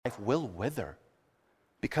life will wither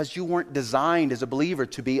because you weren't designed as a believer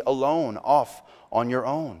to be alone, off on your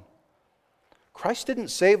own. Christ didn't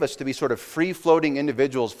save us to be sort of free-floating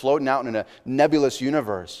individuals floating out in a nebulous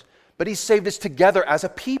universe, but He saved us together as a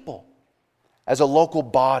people, as a local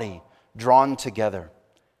body drawn together.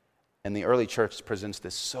 And the early church presents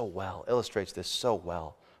this so well, illustrates this so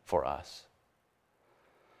well for us.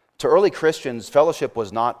 To early Christians, fellowship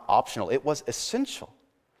was not optional, it was essential.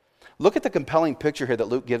 Look at the compelling picture here that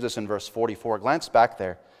Luke gives us in verse 44. Glance back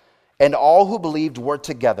there. And all who believed were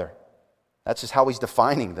together. That's just how he's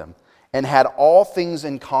defining them. And had all things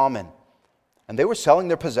in common. And they were selling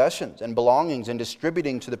their possessions and belongings and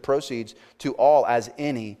distributing to the proceeds to all as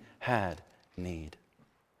any had need.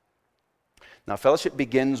 Now, fellowship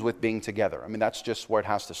begins with being together. I mean, that's just where it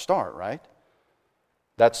has to start, right?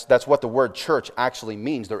 That's what the word church actually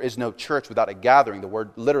means. There is no church without a gathering. The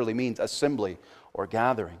word literally means assembly or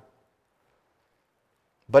gathering.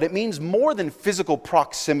 But it means more than physical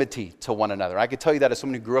proximity to one another. I could tell you that as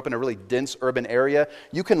someone who grew up in a really dense urban area,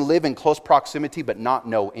 you can live in close proximity but not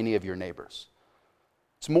know any of your neighbors.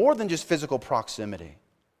 It's more than just physical proximity.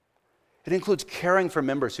 It includes caring for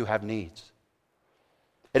members who have needs.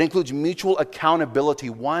 It includes mutual accountability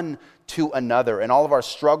one to another in all of our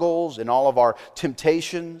struggles, in all of our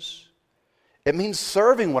temptations. It means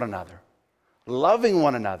serving one another, loving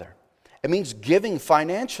one another. It means giving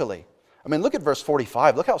financially. I mean, look at verse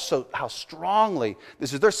 45. Look how strongly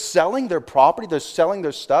this is. They're selling their property. They're selling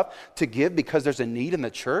their stuff to give because there's a need in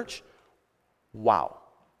the church. Wow.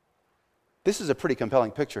 This is a pretty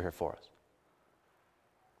compelling picture here for us.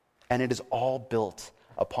 And it is all built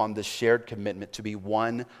upon this shared commitment to be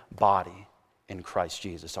one body in Christ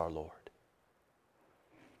Jesus our Lord.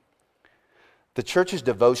 The church's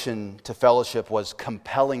devotion to fellowship was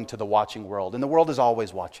compelling to the watching world. And the world is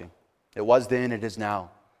always watching. It was then, it is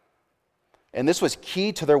now. And this was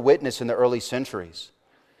key to their witness in the early centuries.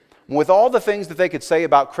 With all the things that they could say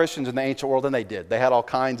about Christians in the ancient world, and they did. They had all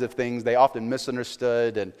kinds of things. They often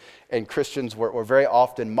misunderstood, and Christians were very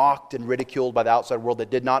often mocked and ridiculed by the outside world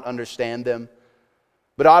that did not understand them.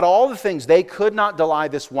 But out of all the things, they could not deny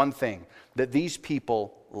this one thing, that these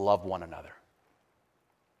people love one another.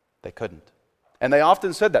 They couldn't. And they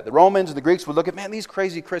often said that. The Romans and the Greeks would look at, man, these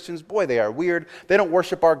crazy Christians, boy, they are weird. They don't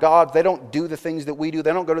worship our gods. They don't do the things that we do.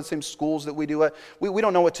 They don't go to the same schools that we do. We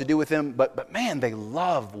don't know what to do with them. But man, they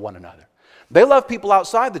love one another. They love people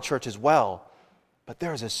outside the church as well. But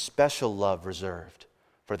there is a special love reserved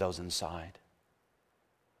for those inside.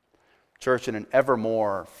 Church, in an ever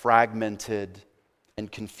more fragmented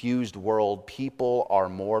and confused world, people are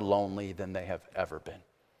more lonely than they have ever been.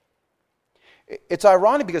 It's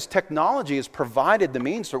ironic because technology has provided the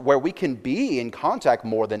means for where we can be in contact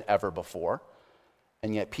more than ever before,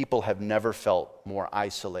 and yet people have never felt more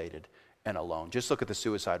isolated and alone. Just look at the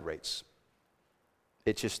suicide rates.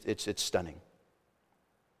 It's stunning.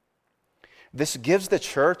 This gives the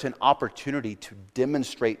church an opportunity to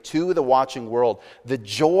demonstrate to the watching world the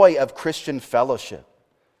joy of Christian fellowship.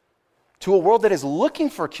 To a world that is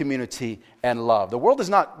looking for community and love. The world is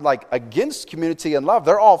not like against community and love.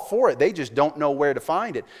 They're all for it. They just don't know where to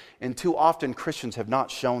find it. And too often Christians have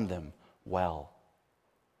not shown them well.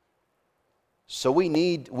 So we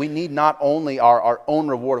need not only our own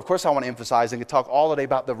reward. Of course I want to emphasize and talk all day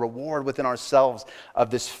about the reward within ourselves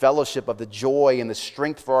of this fellowship, of the joy and the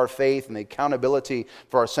strength for our faith and the accountability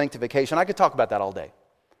for our sanctification. I could talk about that all day.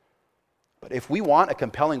 But if we want a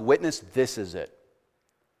compelling witness, this is it.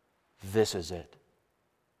 This is it.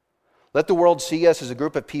 Let the world see us as a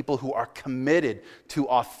group of people who are committed to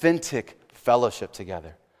authentic fellowship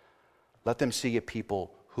together. Let them see a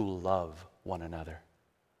people who love one another.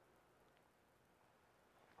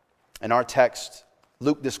 In our text,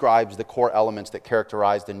 Luke describes the core elements that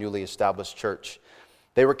characterized the newly established church.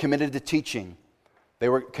 They were committed to teaching. They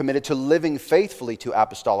were committed to living faithfully to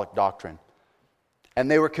apostolic doctrine. And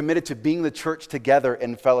they were committed to being the church together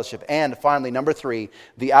in fellowship. And finally, number 3,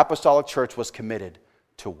 the apostolic church was committed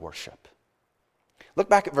to worship. Look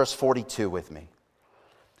back at verse 42 with me.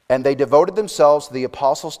 And they devoted themselves to the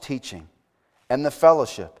apostles' teaching and the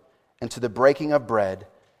fellowship and to the breaking of bread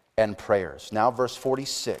and prayers. Now verse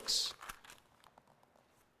 46.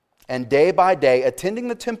 And day by day, attending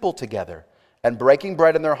the temple together and breaking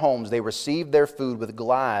bread in their homes, they received their food with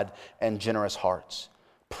glad and generous hearts,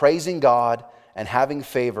 praising God and having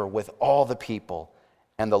favor with all the people.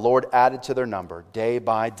 And the Lord added to their number day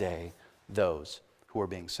by day those who were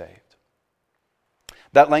being saved.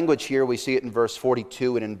 That language here, we see it in verse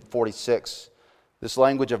 42 and in 46. This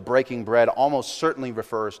language of breaking bread almost certainly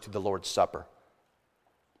refers to the Lord's Supper.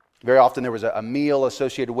 Very often there was a meal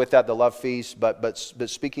associated with that, the love feast, but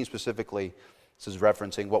speaking specifically This is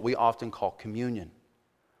referencing what we often call communion.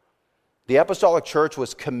 The apostolic church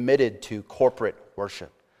was committed to corporate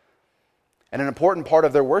worship. And an important part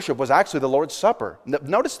of their worship was actually the Lord's Supper.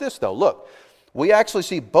 Notice this though, look, we actually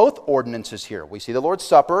see both ordinances here. We see the Lord's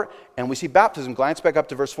Supper and we see baptism. Glance back up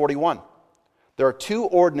to verse 41. There are two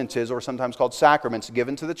ordinances, or sometimes called sacraments,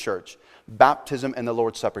 given to the church, baptism and the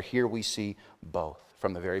Lord's Supper. Here we see both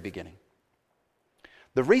from the very beginning.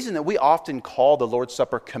 The reason that we often call the Lord's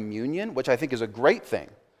Supper communion, which I think is a great thing,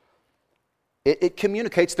 it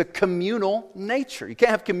communicates the communal nature. You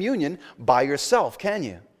can't have communion by yourself, can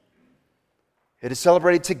you? It is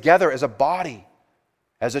celebrated together as a body,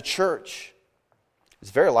 as a church.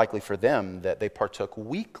 It's very likely for them that they partook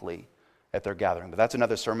weekly at their gathering, but that's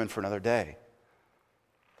another sermon for another day.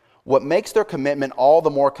 What makes their commitment all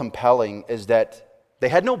the more compelling is that they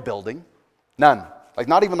had no building, none,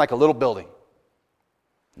 not even a little building.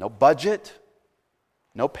 No budget,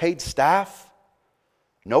 no paid staff,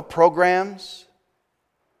 no programs,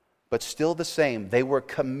 but still the same. They were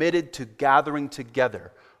committed to gathering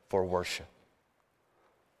together for worship.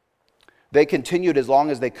 They continued as long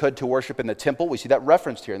as they could to worship in the temple. We see that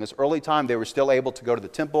referenced here. In this early time, they were still able to go to the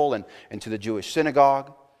temple and to the Jewish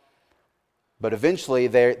synagogue. But eventually,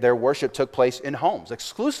 their worship took place in homes,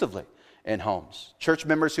 exclusively in homes. Church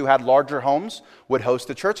members who had larger homes would host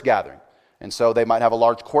a church gathering. And so they might have a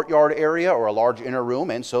large courtyard area or a large inner room,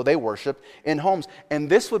 and so they worship in homes. And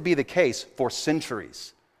this would be the case for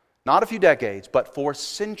centuries. Not a few decades, but for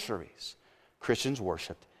centuries. Christians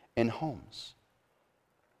worshiped in homes.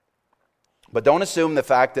 But don't assume the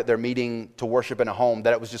fact that they're meeting to worship in a home,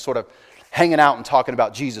 that it was just sort of hanging out and talking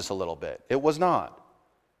about Jesus a little bit. It was not.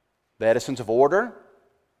 They had a sense of order.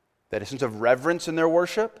 They had a sense of reverence in their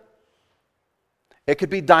worship. It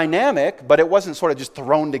could be dynamic, but it wasn't sort of just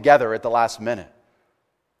thrown together at the last minute.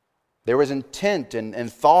 There was intent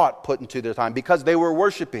and thought put into their time because they were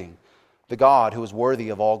worshiping the God who is worthy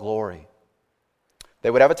of all glory.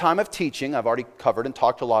 They would have a time of teaching. I've already covered and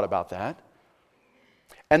talked a lot about that.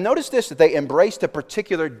 And notice this, that they embraced a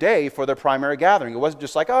particular day for their primary gathering. It wasn't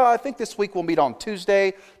just I think this week we'll meet on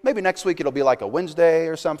Tuesday. Maybe next week it'll be a Wednesday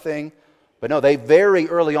or something. But no, they very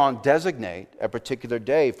early on designate a particular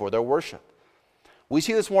day for their worship. We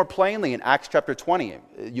see this more plainly in Acts chapter 20.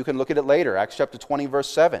 You can look at it later. Acts chapter 20, verse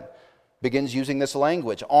 7 begins using this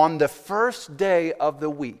language. On the first day of the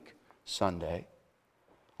week, Sunday,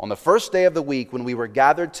 on the first day of the week when we were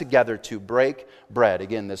gathered together to break bread,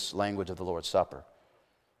 again, this language of the Lord's Supper.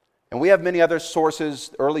 And we have many other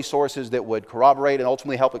sources, early sources, that would corroborate and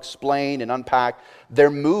ultimately help explain and unpack their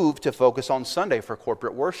move to focus on Sunday for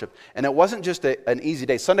corporate worship. And it wasn't just an easy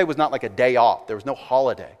day. Sunday was not like a day off. There was no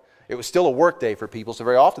holiday. It was still a work day for people, so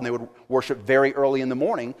very often they would worship very early in the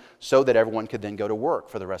morning so that everyone could then go to work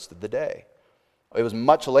for the rest of the day. It was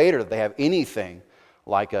much later that they have anything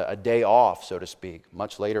like a day off, so to speak,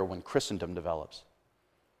 much later when Christendom develops.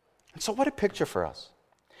 And so what a picture for us.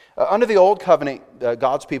 Under the Old Covenant,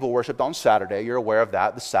 God's people worshiped on Saturday. You're aware of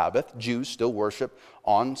that, the Sabbath. Jews still worship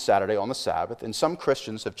on Saturday, on the Sabbath, and some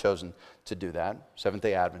Christians have chosen to do that,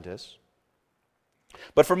 Seventh-day Adventists.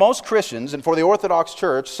 But for most Christians and for the Orthodox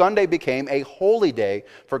Church, Sunday became a holy day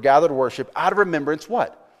for gathered worship out of remembrance,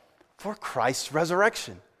 what? For Christ's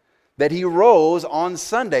resurrection. That He rose on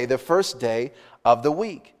Sunday, the first day of the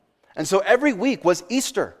week. And so every week was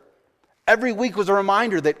Easter. Every week was a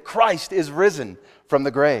reminder that Christ is risen from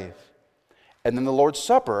the grave. And then the Lord's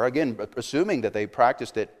Supper, again, assuming that they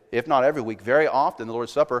practiced it, if not every week, very often the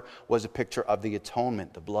Lord's Supper was a picture of the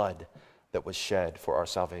atonement, the blood that was shed for our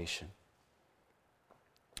salvation.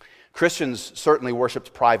 Christians certainly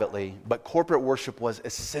worshiped privately, but corporate worship was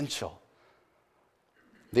essential.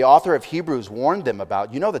 The author of Hebrews warned them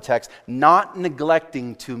about, you know the text, not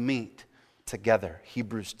neglecting to meet together.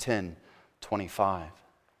 Hebrews 10:25.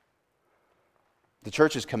 The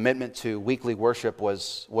church's commitment to weekly worship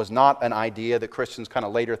was not an idea that Christians kind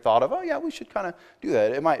of later thought of, oh yeah, we should kind of do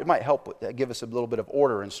that. It might help give us a little bit of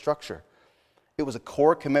order and structure. It was a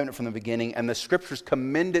core commitment from the beginning, and the Scriptures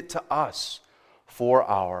commend it to us for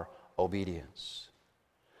our obedience.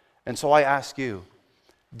 And so I ask you,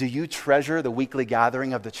 do you treasure the weekly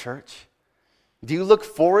gathering of the church? Do you look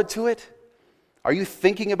forward to it? Are you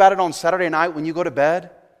thinking about it on Saturday night when you go to bed?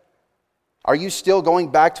 Are you still going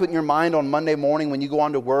back to it in your mind on Monday morning when you go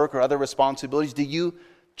on to work or other responsibilities? Do you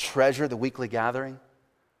treasure the weekly gathering?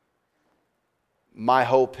 My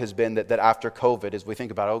hope has been that after COVID, as we think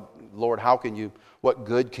about, oh Lord, what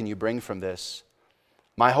good can you bring from this?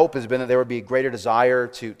 My hope has been that there would be a greater desire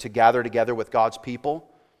to gather together with God's people,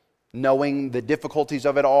 knowing the difficulties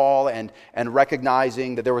of it all and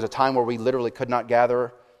recognizing that there was a time where we literally could not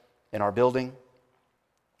gather in our building.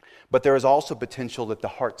 But there is also potential that the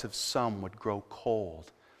hearts of some would grow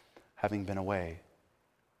cold, having been away.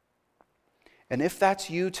 And if that's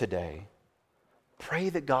you today, pray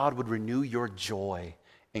that God would renew your joy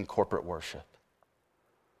in corporate worship.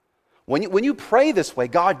 When you pray this way,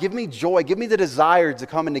 God, give me joy, give me the desire to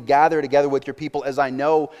come and to gather together with your people as I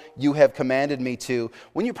know you have commanded me to.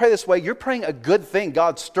 When you pray this way, you're praying a good thing.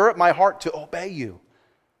 God, stir up my heart to obey you.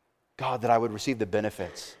 God, that I would receive the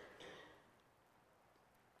benefits.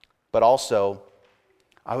 But also,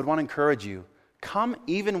 I would want to encourage you, come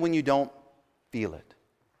even when you don't feel it.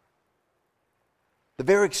 The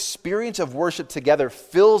very experience of worship together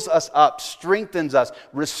fills us up, strengthens us,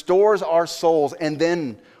 restores our souls, and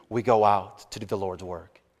then we go out to do the Lord's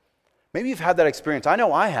work. Maybe you've had that experience. I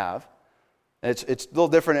know I have. It's a little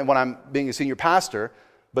different when I'm being a senior pastor,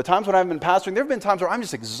 but times when I've been pastoring, there have been times where I'm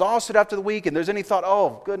just exhausted after the week, and there's any thought,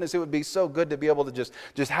 oh, goodness, it would be so good to be able to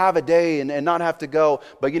just have a day and not have to go.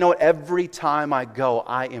 But you know what? Every time I go,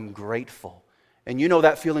 I am grateful. And you know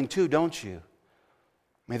that feeling too, don't you?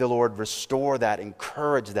 May the Lord restore that,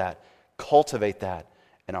 encourage that, cultivate that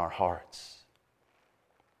in our hearts.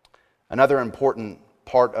 Another important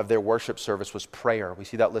part of their worship service was prayer. We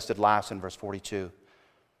see that listed last in verse 42.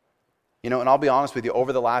 You know, and I'll be honest with you,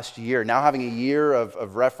 over the last year, now having a year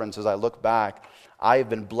of reference as I look back, I have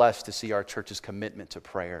been blessed to see our church's commitment to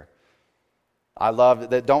prayer. I love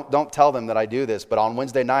that. Don't tell them that I do this, but on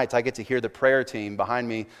Wednesday nights, I get to hear the prayer team behind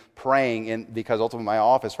me praying, because ultimately my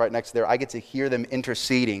office right next to there, I get to hear them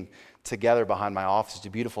interceding together behind my office. It's a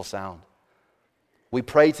beautiful sound. We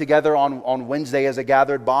pray together on Wednesday as a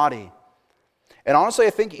gathered body. And honestly,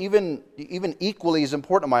 I think even equally as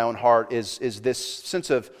important in my own heart is this sense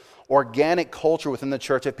of organic culture within the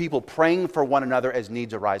church of people praying for one another as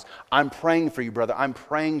needs arise. I'm praying for you, brother. I'm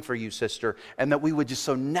praying for you, sister. And that we would just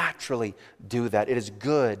so naturally do that. It is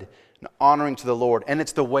good and honoring to the Lord. And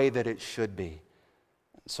it's the way that it should be.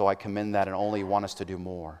 So I commend that and only want us to do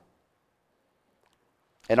more.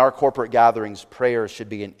 In our corporate gatherings, prayer should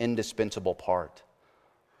be an indispensable part.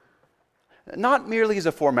 Not merely as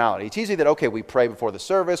a formality. It's easy that, okay, we pray before the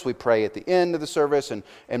service, we pray at the end of the service, and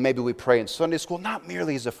maybe we pray in Sunday school, not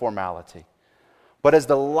merely as a formality, but as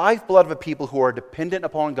the lifeblood of a people who are dependent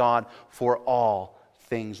upon God for all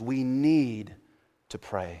things. We need to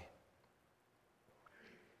pray.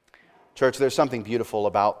 Church, there's something beautiful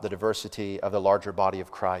about the diversity of the larger body of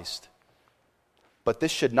Christ. But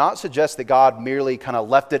this should not suggest that God merely kind of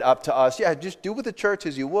left it up to us. Yeah, just do with the church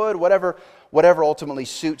as you would, whatever ultimately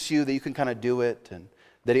suits you, that you can kind of do it, and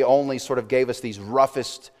that He only sort of gave us these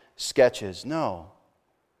roughest sketches. No.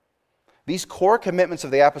 These core commitments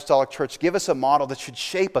of the apostolic church give us a model that should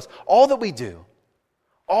shape us, all that we do,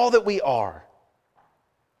 all that we are.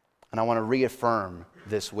 And I want to reaffirm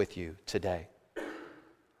this with you today.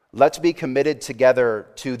 Let's be committed together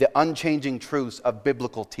to the unchanging truths of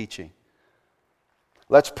biblical teaching.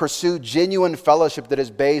 Let's pursue genuine fellowship that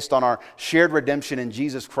is based on our shared redemption in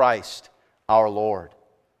Jesus Christ, our Lord.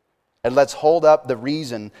 And let's hold up the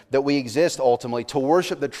reason that we exist ultimately to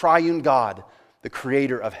worship the triune God, the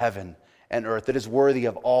creator of heaven and earth, that is worthy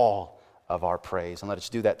of all of our praise. And let us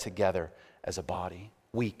do that together as a body,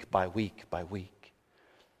 week by week by week.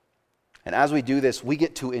 And as we do this, we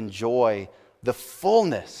get to enjoy the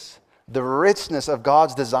fullness, the richness of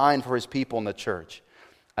God's design for His people in the church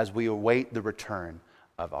as we await the return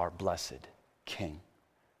of our blessed King.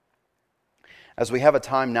 As we have a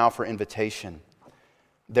time now for invitation,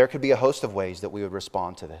 there could be a host of ways that we would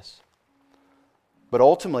respond to this. But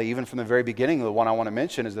ultimately, even from the very beginning, the one I want to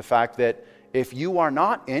mention is the fact that if you are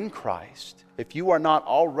not in Christ, if you are not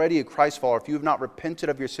already a Christ follower, if you have not repented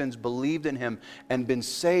of your sins, believed in Him, and been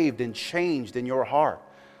saved and changed in your heart,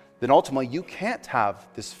 then ultimately you can't have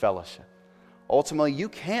this fellowship. Ultimately, you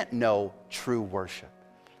can't know true worship.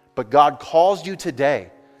 But God calls you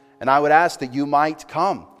today, and I would ask that you might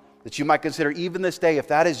come, that you might consider even this day, if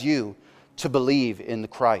that is you, to believe in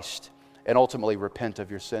Christ and ultimately repent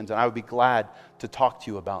of your sins. And I would be glad to talk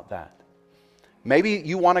to you about that. Maybe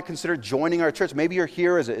you want to consider joining our church. Maybe you're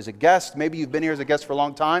here as a guest. Maybe you've been here as a guest for a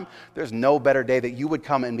long time. There's no better day that you would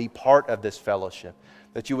come and be part of this fellowship,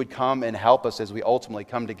 that you would come and help us as we ultimately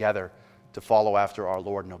come together to follow after our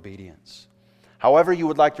Lord in obedience. However you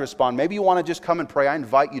would like to respond, maybe you want to just come and pray. I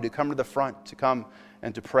invite you to come to the front, to come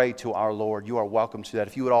and to pray to our Lord. You are welcome to that.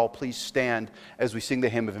 If you would all please stand as we sing the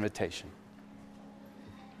hymn of invitation.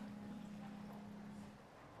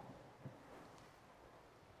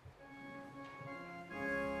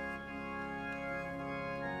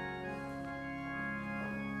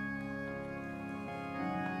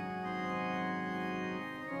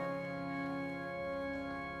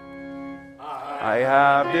 I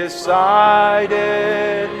have decided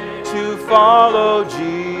follow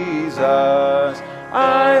Jesus.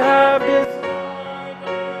 I have decided.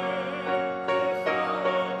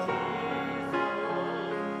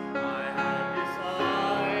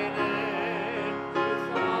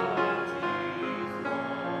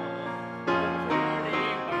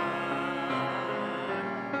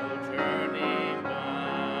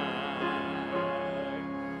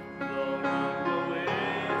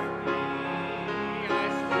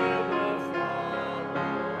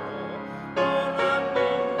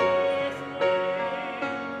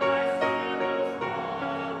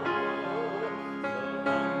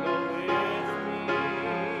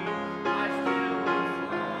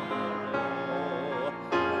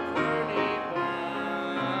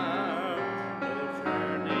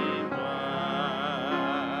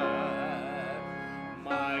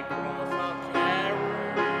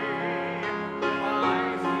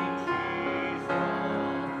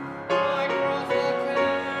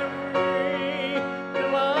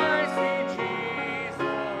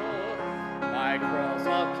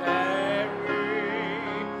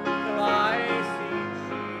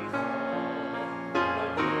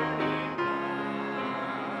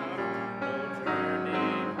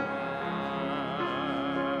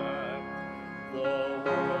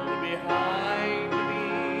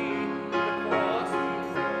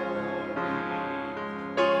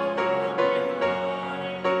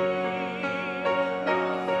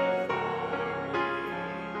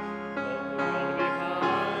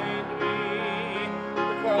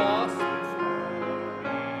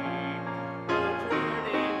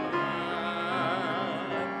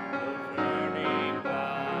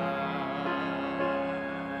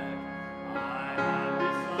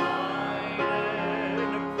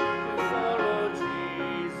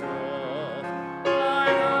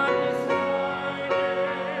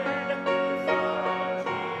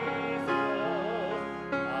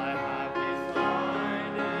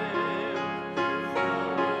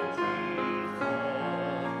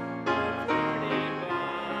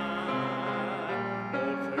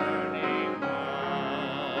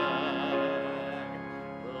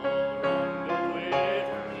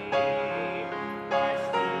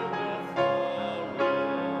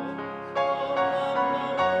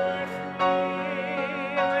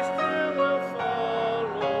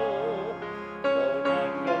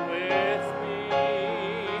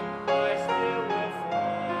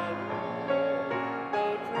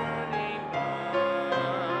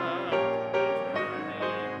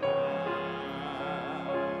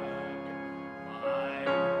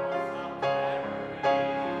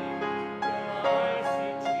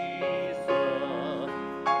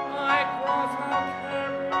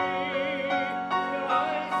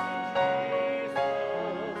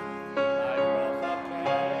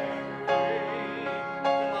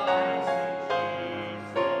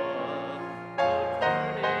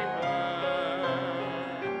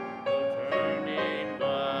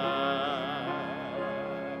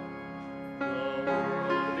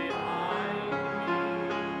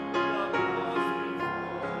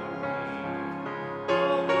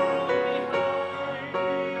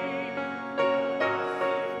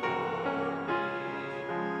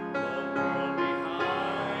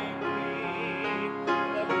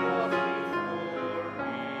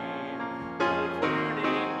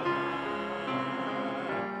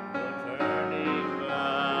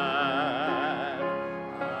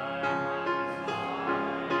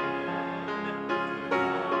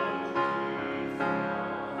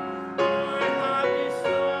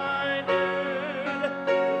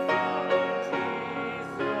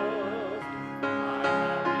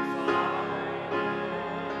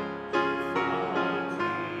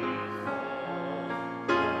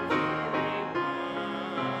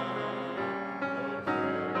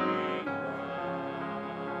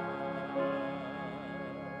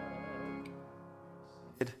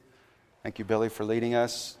 Thank you, Billy, for leading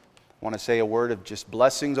us. I want to say a word of just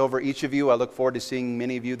blessings over each of you. I look forward to seeing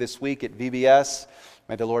many of you this week at VBS.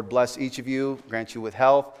 May the Lord bless each of you, grant you with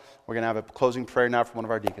health. We're going to have a closing prayer now from one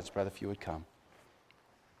of our deacons. Brother, if you would come.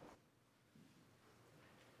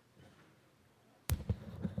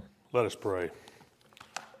 Let us pray.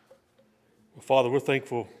 Well, Father, we're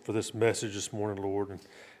thankful for this message this morning, Lord.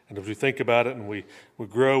 And as we think about it and we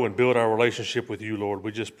grow and build our relationship with you, Lord,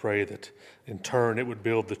 we just pray that in turn it would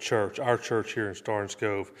build the church, our church here in Starnes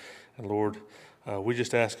Cove. And Lord, we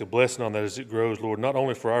just ask a blessing on that as it grows, Lord, not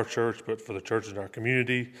only for our church, but for the churches in our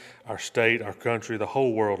community, our state, our country, the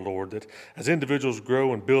whole world, Lord, that as individuals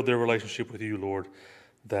grow and build their relationship with you, Lord,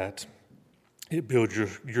 that it builds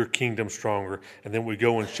your kingdom stronger, and then we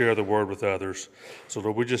go and share the word with others. So,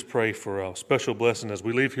 Lord, we just pray for a special blessing as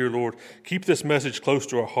we leave here, Lord. Keep this message close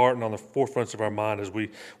to our heart and on the forefronts of our mind as we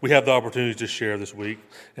have the opportunity to share this week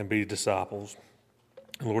and be disciples.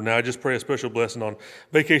 And Lord, now I just pray a special blessing on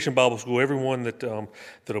Vacation Bible School, everyone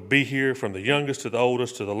that'll be here, from the youngest to the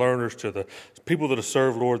oldest, to the learners, to the people that have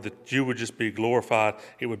served, Lord, that you would just be glorified.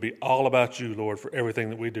 It would be all about you, Lord, for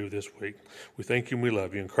everything that we do this week. We thank you and we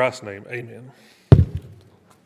love you. In Christ's name, amen.